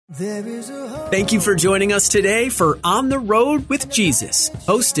Thank you for joining us today for On the Road with Jesus,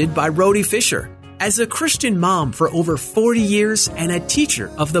 hosted by Rhode Fisher. As a Christian mom for over 40 years and a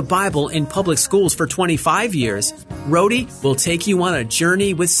teacher of the Bible in public schools for 25 years, Rhode will take you on a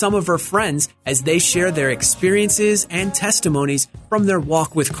journey with some of her friends as they share their experiences and testimonies from their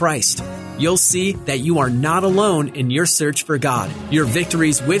walk with Christ. You'll see that you are not alone in your search for God, your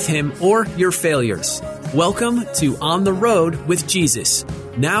victories with Him, or your failures. Welcome to On the Road with Jesus.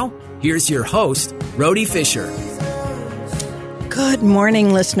 Now, here's your host, Rhode Fisher. Good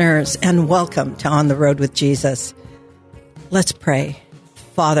morning, listeners, and welcome to On the Road with Jesus. Let's pray.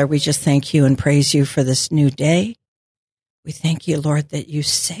 Father, we just thank you and praise you for this new day. We thank you, Lord, that you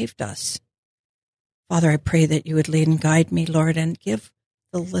saved us. Father, I pray that you would lead and guide me, Lord, and give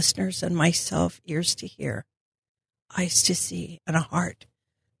the listeners and myself ears to hear, eyes to see, and a heart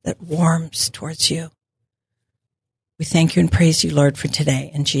that warms towards you. We thank you and praise you, Lord, for today.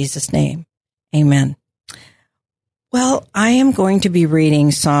 In Jesus' name, amen. Well, I am going to be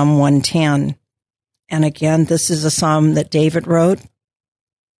reading Psalm 110. And again, this is a psalm that David wrote.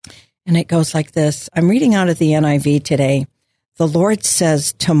 And it goes like this. I'm reading out of the NIV today. The Lord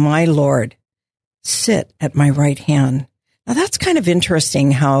says to my Lord, sit at my right hand. Now that's kind of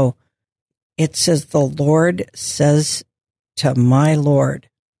interesting how it says the Lord says to my Lord.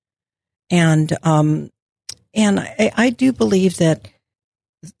 And I do believe that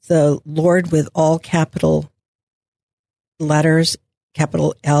the Lord with all capital letters,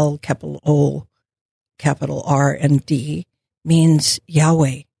 capital L, capital O, capital R, and D, means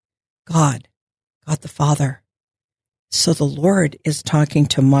Yahweh, God the Father. So the Lord is talking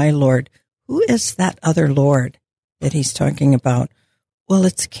to my Lord. Who is that other Lord that he's talking about? Well,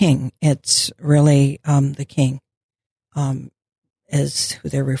 it's King. It's really the King is who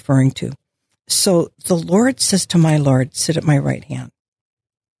they're referring to. So the Lord says to my Lord, sit at my right hand.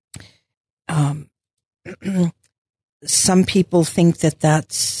 Some people think that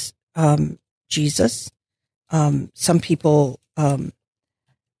that's Jesus. Some people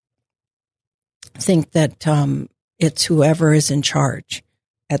think that it's whoever is in charge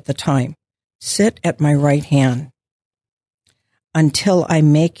at the time. Sit at my right hand until I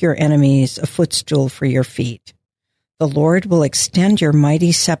make your enemies a footstool for your feet. The Lord will extend your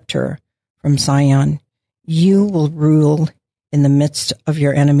mighty scepter from Zion. You will rule in the midst of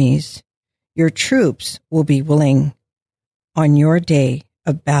your enemies. Your troops will be willing on your day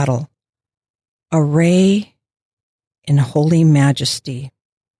of battle. Array in holy majesty.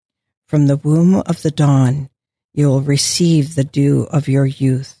 From the womb of the dawn, you will receive the dew of your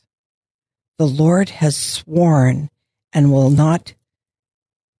youth. The Lord has sworn and will not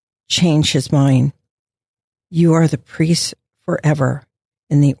change his mind. You are the priest forever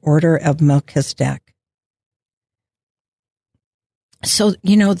in the order of Melchizedek. So,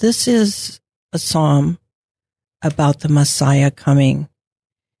 this is a psalm about the Messiah coming.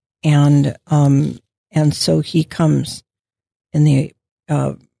 And so he comes in the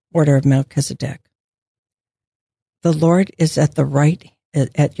order of Melchizedek. The Lord is at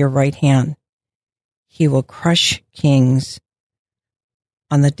your right hand. He will crush kings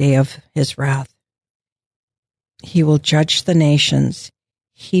on the day of his wrath. He will judge the nations,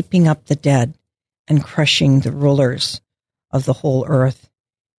 heaping up the dead and crushing the rulers of the whole earth.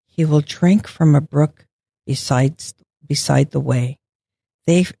 He will drink from a brook beside the way.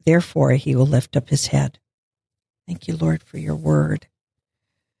 Therefore, he will lift up his head. Thank you, Lord, for your word.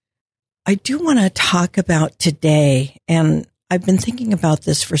 I do want to talk about today, and I've been thinking about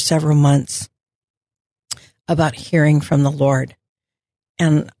this for several months, about hearing from the Lord.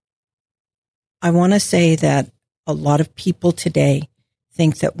 And I want to say that a lot of people today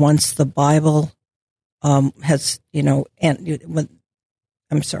think that once the Bible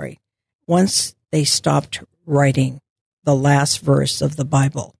once they stopped writing the last verse of the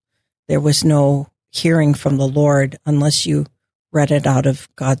Bible, there was no hearing from the Lord unless you read it out of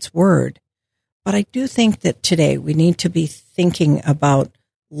God's word. But I do think that today we need to be thinking about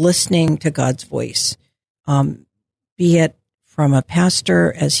listening to God's voice, be it from a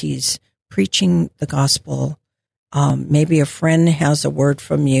pastor as he's preaching the gospel. Maybe a friend has a word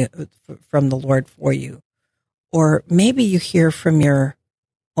from the Lord for you, or maybe you hear from your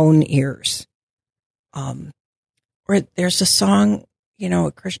own ears. Or there's a song,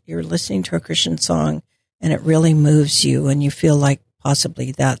 you're listening to a Christian song and it really moves you and you feel like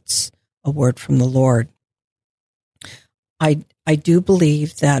possibly that's a word from the Lord. I do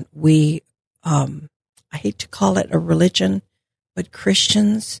believe that we, I hate to call it a religion, but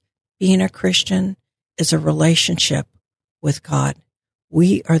Christians, being a Christian is a relationship with God.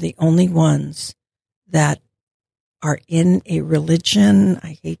 We are the only ones that are in a religion,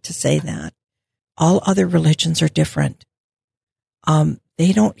 I hate to say that, all other religions are different.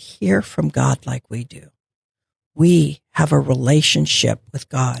 They don't hear from God like we do. We have a relationship with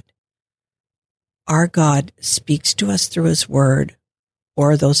God. Our God speaks to us through his word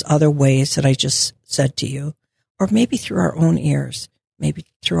or those other ways that I just said to you, or maybe through our own ears, maybe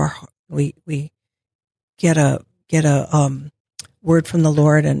through our, we get a word from the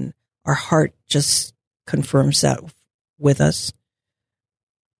Lord and our heart just confirms that with us.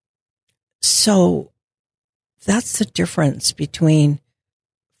 So that's the difference between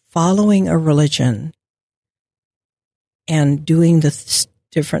following a religion and doing the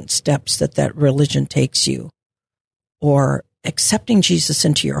different steps that religion takes you, or accepting Jesus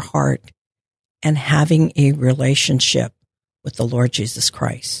into your heart and having a relationship with the Lord Jesus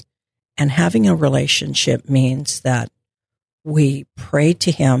Christ. And having a relationship means that we pray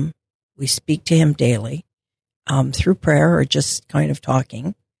to him, we speak to him daily, through prayer or just kind of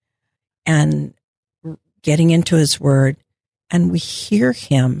talking and getting into his word, and we hear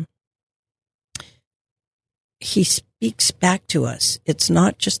him. He speaks back to us. It's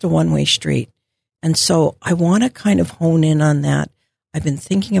not just a one-way street. And so I want to kind of hone in on that. I've been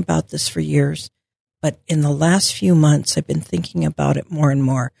thinking about this for years, but in the last few months, I've been thinking about it more and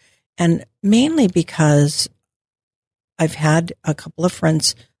more. And mainly because I've had a couple of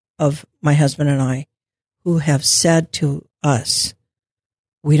friends of my husband and I who have said to us,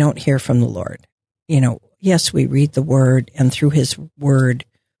 we don't hear from the Lord. Yes, we read the word, and through his word,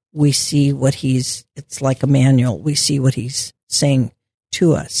 we see what it's like a manual. We see what he's saying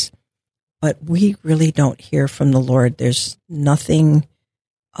to us, but we really don't hear from the Lord. There's nothing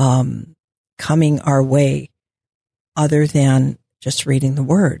coming our way other than just reading the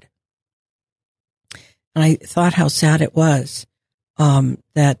word. And I thought how sad it was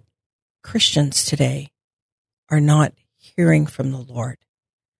that Christians today are not hearing from the Lord.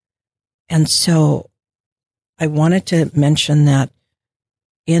 And so I wanted to mention that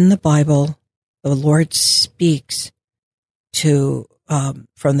in the Bible, the Lord speaks to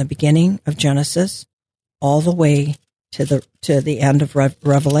from the beginning of Genesis all the way to the end of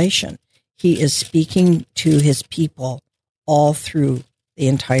Revelation. He is speaking to his people all through the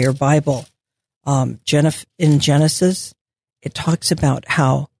entire Bible. In Genesis, it talks about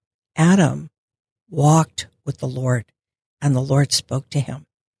how Adam walked with the Lord and the Lord spoke to him.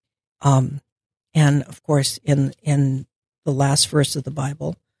 And of course, in the last verse of the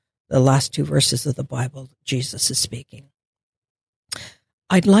Bible, the last two verses of the Bible, Jesus is speaking.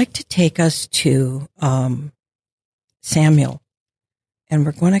 I'd like to take us to Samuel, and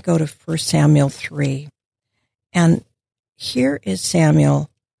we're going to go to 1 Samuel 3. And here is Samuel.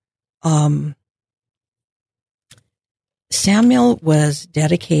 Samuel was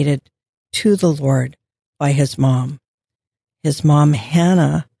dedicated to the Lord by his mom. His mom,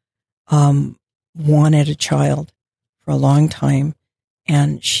 Hannah, wanted a child for a long time,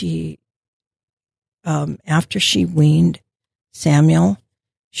 and she, after she weaned Samuel,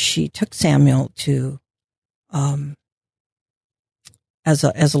 she took Samuel to, as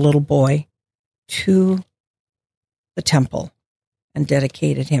a little boy, to the temple and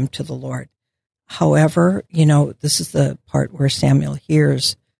dedicated him to the Lord. However, this is the part where Samuel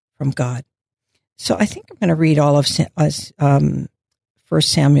hears from God. So I think I'm going to read all of 1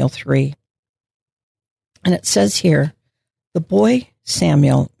 Samuel 3. And it says here, the boy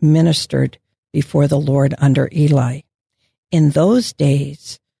Samuel ministered before the Lord under Eli. In those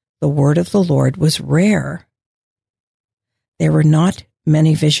days, the word of the Lord was rare. There were not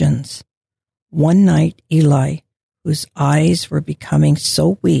many visions. One night, Eli, whose eyes were becoming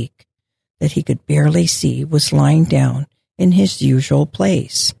so weak that he could barely see, was lying down in his usual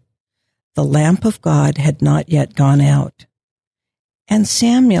place. The lamp of God had not yet gone out, and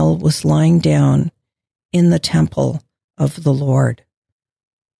Samuel was lying down in the temple of the Lord,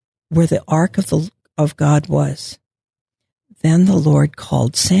 where the ark of God was. Then the Lord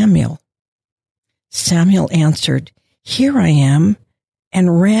called Samuel. Samuel answered, "Here I am,"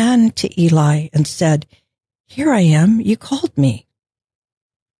 and ran to Eli and said, "Here I am, you called me."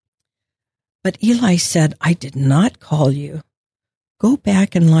 But Eli said, "I did not call you. Go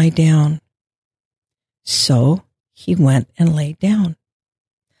back and lie down." So he went and lay down.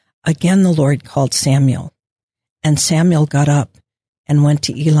 Again the Lord called Samuel, and Samuel got up and went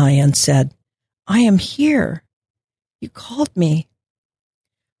to Eli and said, "I am here. You called me."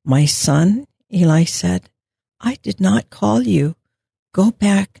 "My son," Eli said, "I did not call you. Go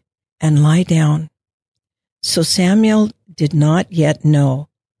back and lie down." So Samuel did not yet know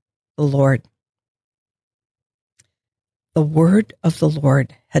the Lord. The word of the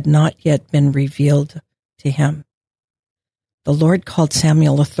Lord had not yet been revealed to him. The Lord called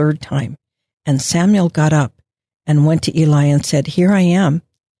Samuel a third time, and Samuel got up and went to Eli and said, "Here I am.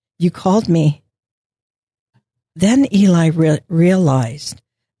 You called me." Then Eli realized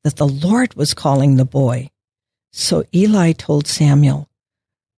that the Lord was calling the boy. So Eli told Samuel,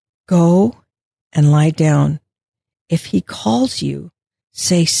 "Go and lie down. If he calls you,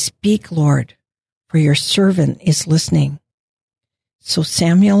 say, 'Speak, Lord, for your servant is listening.'" So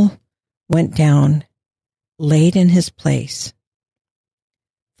Samuel went down, laid in his place.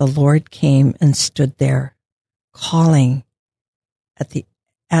 The Lord came and stood there, calling at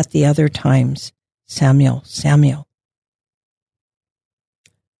the other times, "Samuel, Samuel."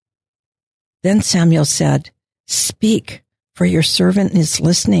 Then Samuel said, "Speak, for your servant is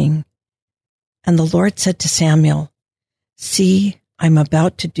listening." And the Lord said to Samuel, "See, I'm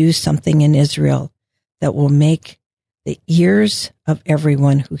about to do something in Israel that will make the ears of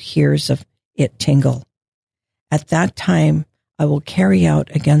everyone who hears of it tingle. At that time, I will carry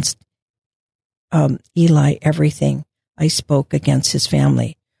out against Eli everything I spoke against his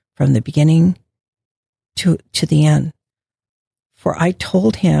family from the beginning to the end. For I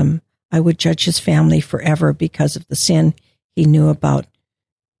told him I would judge his family forever because of the sin he knew about.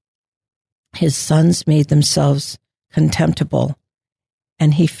 His sons made themselves contemptible,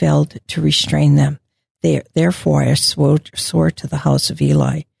 and he failed to restrain them. Therefore, I swore to the house of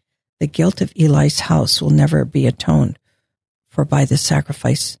Eli, the guilt of Eli's house will never be atoned for by the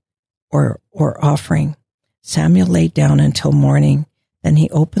sacrifice or offering. Samuel lay down until morning. Then he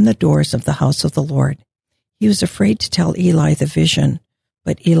opened the doors of the house of the Lord. He was afraid to tell Eli the vision,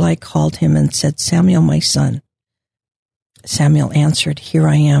 but Eli called him and said, "Samuel, my son." Samuel answered, "Here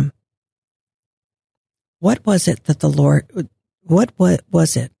I am." What was it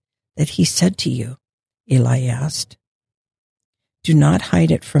that he said to you?" Eli asked. "Do not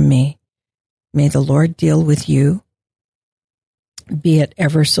hide it from me. May the Lord deal with you, be it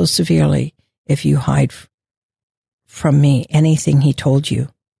ever so severely, if you hide from me anything he told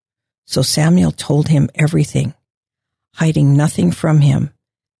you." So Samuel told him everything, hiding nothing from him.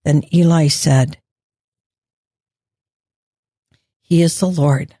 Then Eli said, "He is the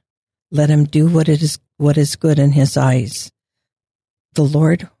Lord. Let him do what is good in his eyes." The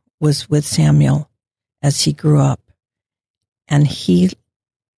Lord was with Samuel as he grew up, and he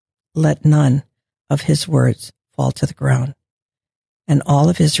let none of his words fall to the ground. And all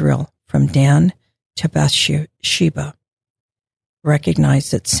of Israel, from Dan to Bathsheba,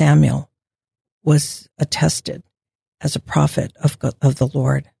 recognized that Samuel was attested as a prophet of the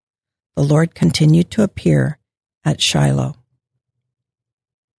Lord. The Lord continued to appear at Shiloh,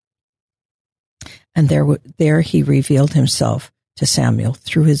 and there he revealed himself to Samuel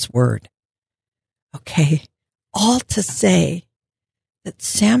through his word. Okay, all to say that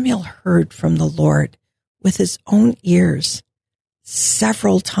Samuel heard from the Lord with his own ears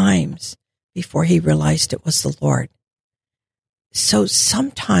several times before he realized it was the Lord. So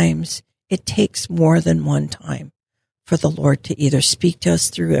sometimes it takes more than one time for the Lord to either speak to us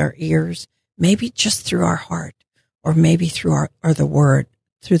through our ears, maybe just through our heart, or maybe through the word,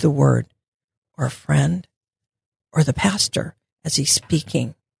 or a friend, or the pastor as he's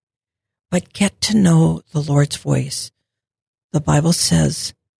speaking. But get to know the Lord's voice. The Bible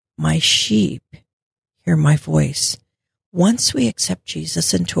says, "My sheep hear my voice." Once we accept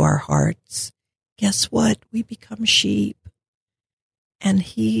Jesus into our hearts, guess what? We become sheep. And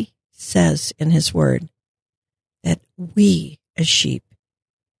he says in his word that we as sheep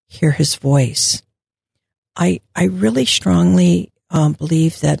hear his voice. I really strongly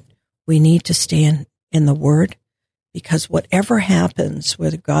believe that we need to stay in the word, because whatever happens,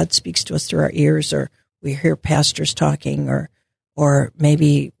 whether God speaks to us through our ears, or we hear pastors talking, or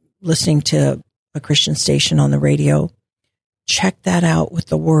maybe listening to a Christian station on the radio, check that out with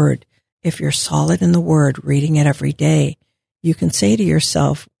the word. If you're solid in the word, reading it every day, you can say to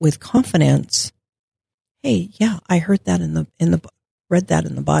yourself with confidence, "Hey, yeah, I heard that read that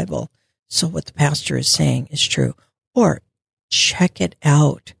in the Bible. So what the pastor is saying is true." Or check it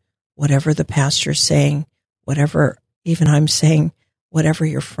out. Whatever the pastor is saying, whatever even I'm saying, whatever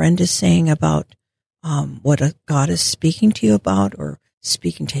your friend is saying about what God is speaking to you about, or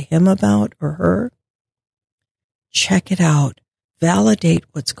speaking to him about, or her, check it out. Validate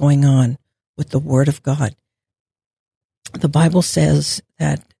what's going on with the Word of God. The Bible says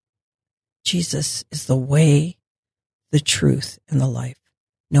that Jesus is the way, the truth, and the life.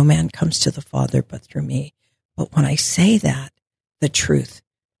 No man comes to the Father but through me. But when I say that, the truth,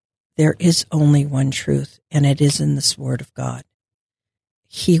 there is only one truth, and it is in this Word of God.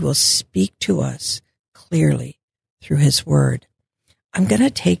 He will speak to us clearly through his Word. I'm going to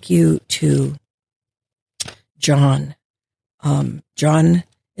take you to John John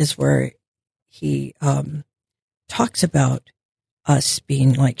is where he talks about us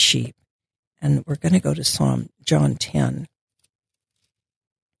being like sheep. And we're going to go to John 10.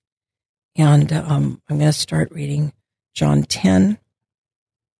 And I'm going to start reading John 10,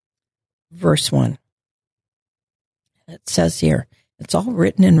 verse 1. It says here, it's all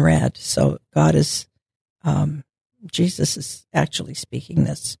written in red, so Jesus is actually speaking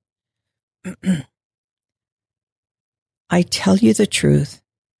this. I tell you the truth,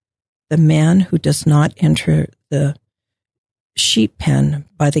 the man who does not enter the sheep pen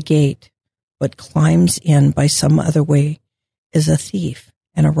by the gate, but climbs in by some other way, is a thief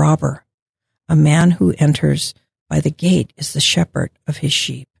and a robber. A man who enters by the gate is the shepherd of his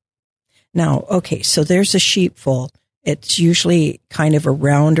sheep. Now, okay, so there's a sheepfold. It's usually kind of a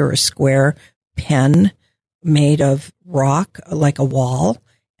round or a square pen made of rock, like a wall,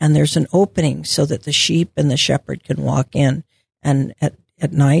 and there's an opening so that the sheep and the shepherd can walk in. And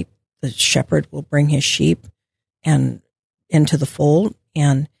at night, the shepherd will bring his sheep and into the fold,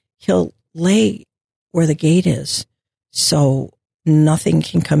 and he'll lay where the gate is, so nothing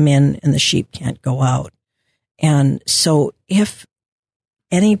can come in and the sheep can't go out. And so if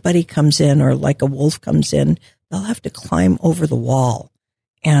anybody comes in, or like a wolf comes in, they'll have to climb over the wall,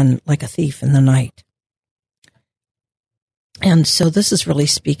 and like a thief in the night. And so this is really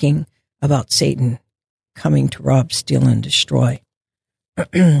speaking about Satan coming to rob, steal, and destroy.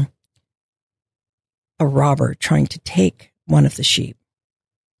 A robber trying to take one of the sheep.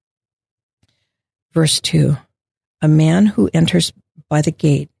 Verse 2, a man who enters by the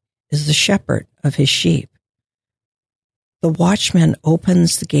gate is the shepherd of his sheep. The watchman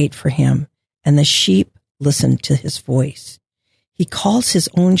opens the gate for him, and the sheep listen to his voice. He calls his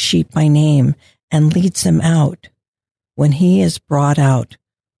own sheep by name and leads them out. When he is brought out,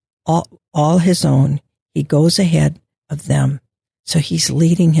 all his own, he goes ahead of them. So he's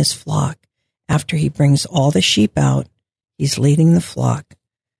leading his flock. After he brings all the sheep out, he's leading the flock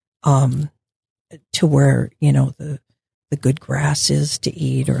to where, the good grass is to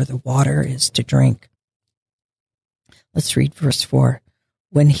eat, or the water is to drink. Let's read verse 4.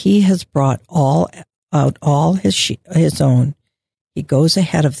 When he has brought out all his own, he goes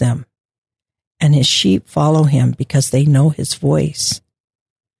ahead of them, and his sheep follow him because they know his voice.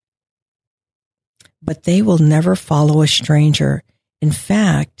 But they will never follow a stranger. In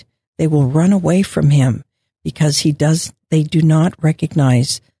fact, they will run away from him because they do not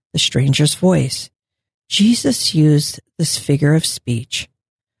recognize the stranger's voice. Jesus used this figure of speech,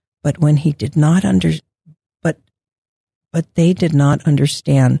 but when he did not but they did not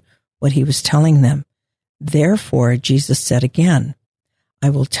understand what he was telling them. Therefore, Jesus said again, I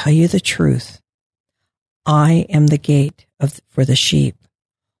will tell you the truth. I am the gate for the sheep.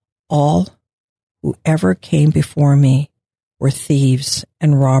 All who ever came before me were thieves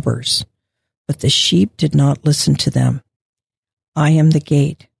and robbers, but the sheep did not listen to them. I am the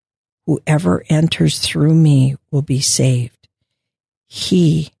gate. Whoever enters through me will be saved.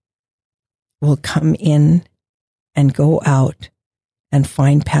 He will come in and go out and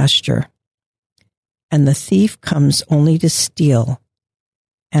find pasture. And the thief comes only to steal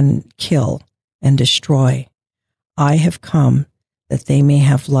and kill and destroy. I have come that they may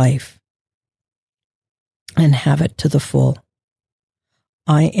have life and have it to the full.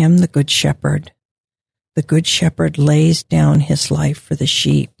 I am the good shepherd. The good shepherd lays down his life for the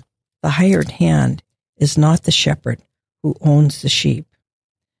sheep. The hired hand is not the shepherd who owns the sheep.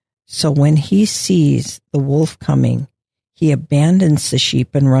 So when he sees the wolf coming, he abandons the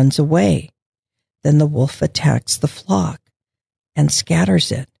sheep and runs away. Then the wolf attacks the flock and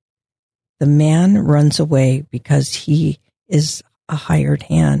scatters it. The man runs away because he is a hired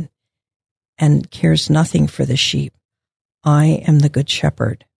hand and cares nothing for the sheep. I am the good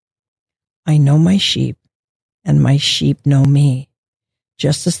shepherd. I know my sheep, and my sheep know me.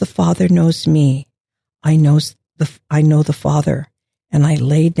 Just as the Father knows me, I know the Father, and I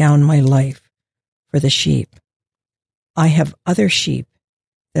lay down my life for the sheep. I have other sheep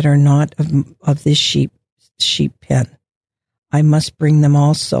that are not of this sheep pen. I must bring them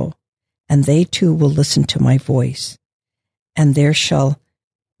also, and they too will listen to my voice. And there shall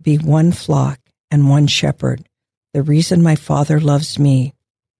be one flock and one shepherd. The reason my Father loves me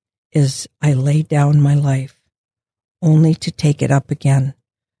is I lay down my life, only to take it up again.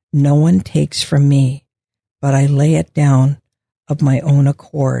 No one takes from me, but I lay it down of my own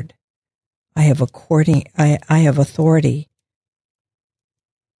accord. I have authority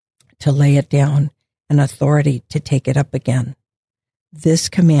to lay it down and authority to take it up again. This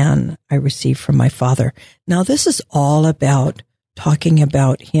command I received from my Father. Now, this is all about talking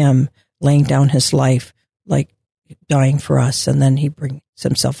about him laying down his life, like, dying for us, and then he brings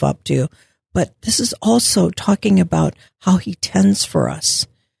himself up too. But this is also talking about how he tends for us.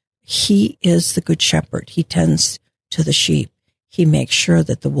 He is the good shepherd. He tends to the sheep. He makes sure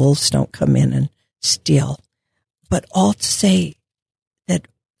that the wolves don't come in and steal. But all to say that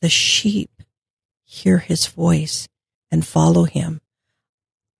the sheep hear his voice and follow him.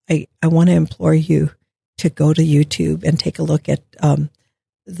 I want to implore you to go to YouTube and take a look at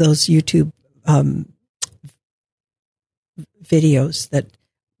those YouTube videos that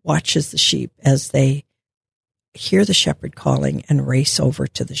watches the sheep as they hear the shepherd calling and race over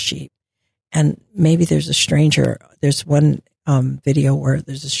to the sheep. And maybe there's a stranger. There's one video where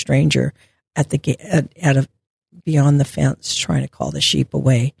there's a stranger at the gate, beyond the fence, trying to call the sheep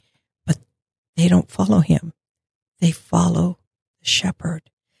away, but they don't follow him. They follow the shepherd.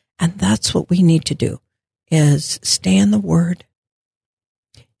 And that's what we need to do, is stay in the word,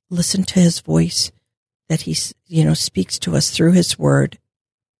 listen to his voice that he, speaks to us through his word.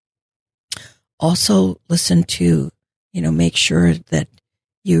 Also listen to, make sure that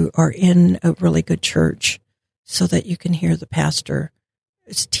you are in a really good church so that you can hear the pastor's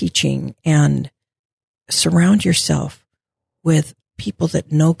teaching, and surround yourself with people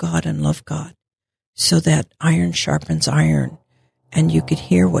that know God and love God, so that iron sharpens iron, and you could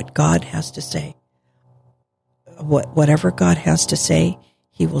hear what God has to say. Whatever God has to say,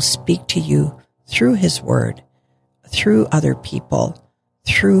 he will speak to you through his word, through other people,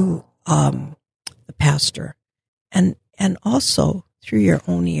 through the pastor, and also through your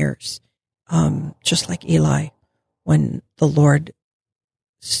own ears, just like Eli, when the Lord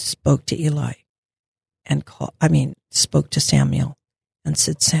spoke to Eli and spoke to Samuel and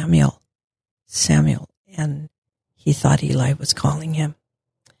said, Samuel, Samuel, and he thought Eli was calling him.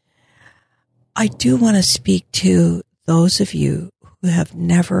 I do want to speak to those of you who have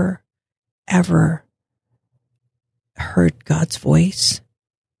never, ever heard God's voice,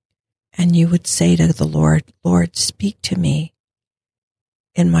 and you would say to the Lord, Lord, speak to me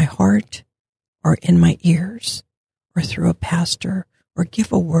in my heart or in my ears or through a pastor, or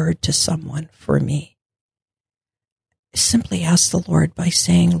give a word to someone for me. Simply ask the Lord by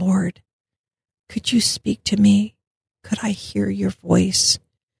saying, Lord, could you speak to me? Could I hear your voice?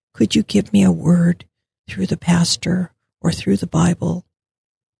 Could you give me a word through the pastor or through the Bible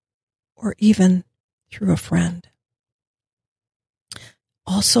or even through a friend?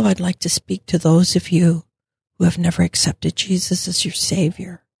 Also, I'd like to speak to those of you who have never accepted Jesus as your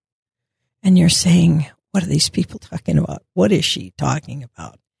Savior. And you're saying, what are these people talking about? What is she talking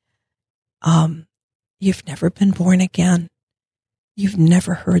about? You've never been born again. You've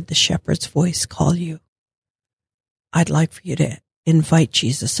never heard the shepherd's voice call you. I'd like for you to invite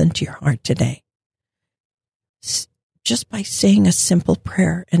Jesus into your heart today. Just by saying a simple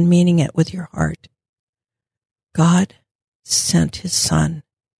prayer and meaning it with your heart. God sent his son.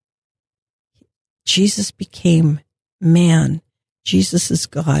 Jesus became man. Jesus is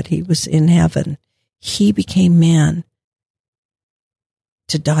God. He was in heaven. He became man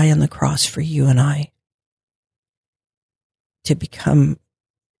to die on the cross for you and I, to become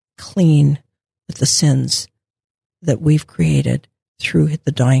clean with the sins that we've created through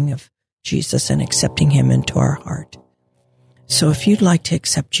the dying of Jesus and accepting him into our heart. So if you'd like to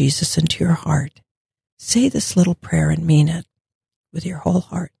accept Jesus into your heart, say this little prayer and mean it with your whole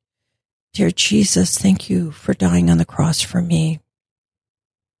heart. Dear Jesus, thank you for dying on the cross for me.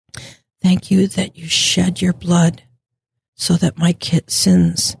 Thank you that you shed your blood so that my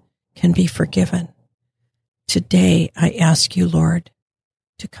sins can be forgiven. Today, I ask you, Lord,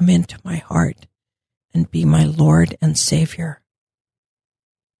 to come into my heart and be my Lord and Savior.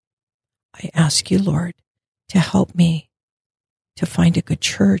 I ask you, Lord, to help me to find a good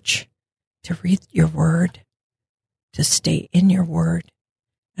church, to read your word, to stay in your word,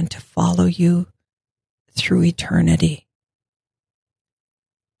 and to follow you through eternity.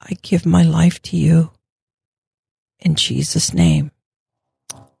 I give my life to you in Jesus' name.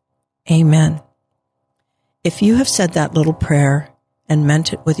 Amen. If you have said that little prayer and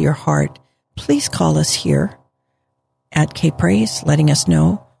meant it with your heart, please call us here at K-Praise, letting us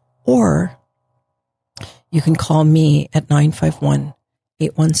know, or you can call me at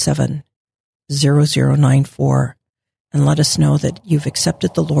 951-817-0094 and let us know that you've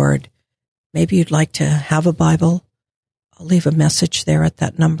accepted the Lord. Maybe you'd like to have a Bible. I'll leave a message there at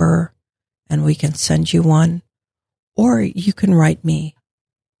that number and we can send you one. Or you can write me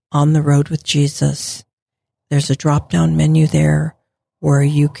On the Road with Jesus. There's a drop-down menu there where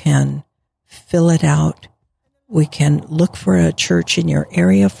you can fill it out. We can look for a church in your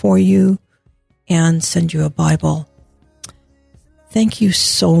area for you and send you a Bible. Thank you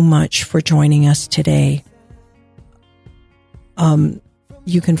so much for joining us today.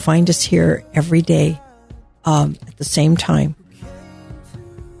 You can find us here every day at the same time.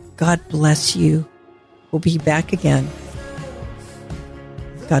 God bless you. We'll be back again.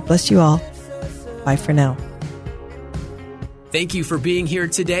 God bless you all. Bye for now. Thank you for being here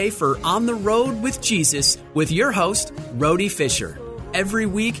today for On the Road with Jesus with your host, Rhode Fisher. Every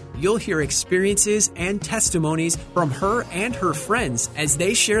week, you'll hear experiences and testimonies from her and her friends as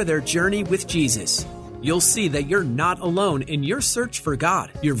they share their journey with Jesus. You'll see that you're not alone in your search for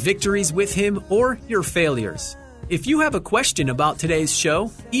God, your victories with Him, or your failures. If you have a question about today's show,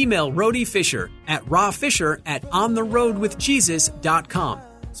 email Rhode Fisher at rawfisher@ontheroadwithjesus.com.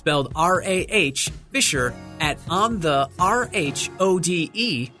 Spelled R-A-H, Fisher at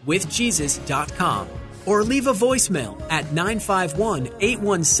ontherodewithjesus.com. Or leave a voicemail at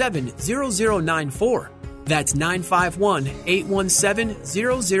 951-817-0094. That's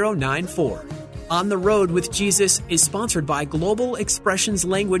 951-817-0094. On the Road with Jesus is sponsored by Global Expressions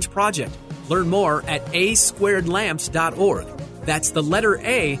Language Project. Learn more at asquaredlamps.org. That's the letter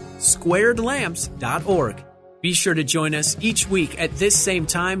A, squaredlamps.org. Be sure to join us each week at this same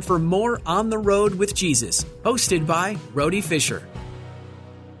time for more On the Road with Jesus, hosted by Rhode Fisher.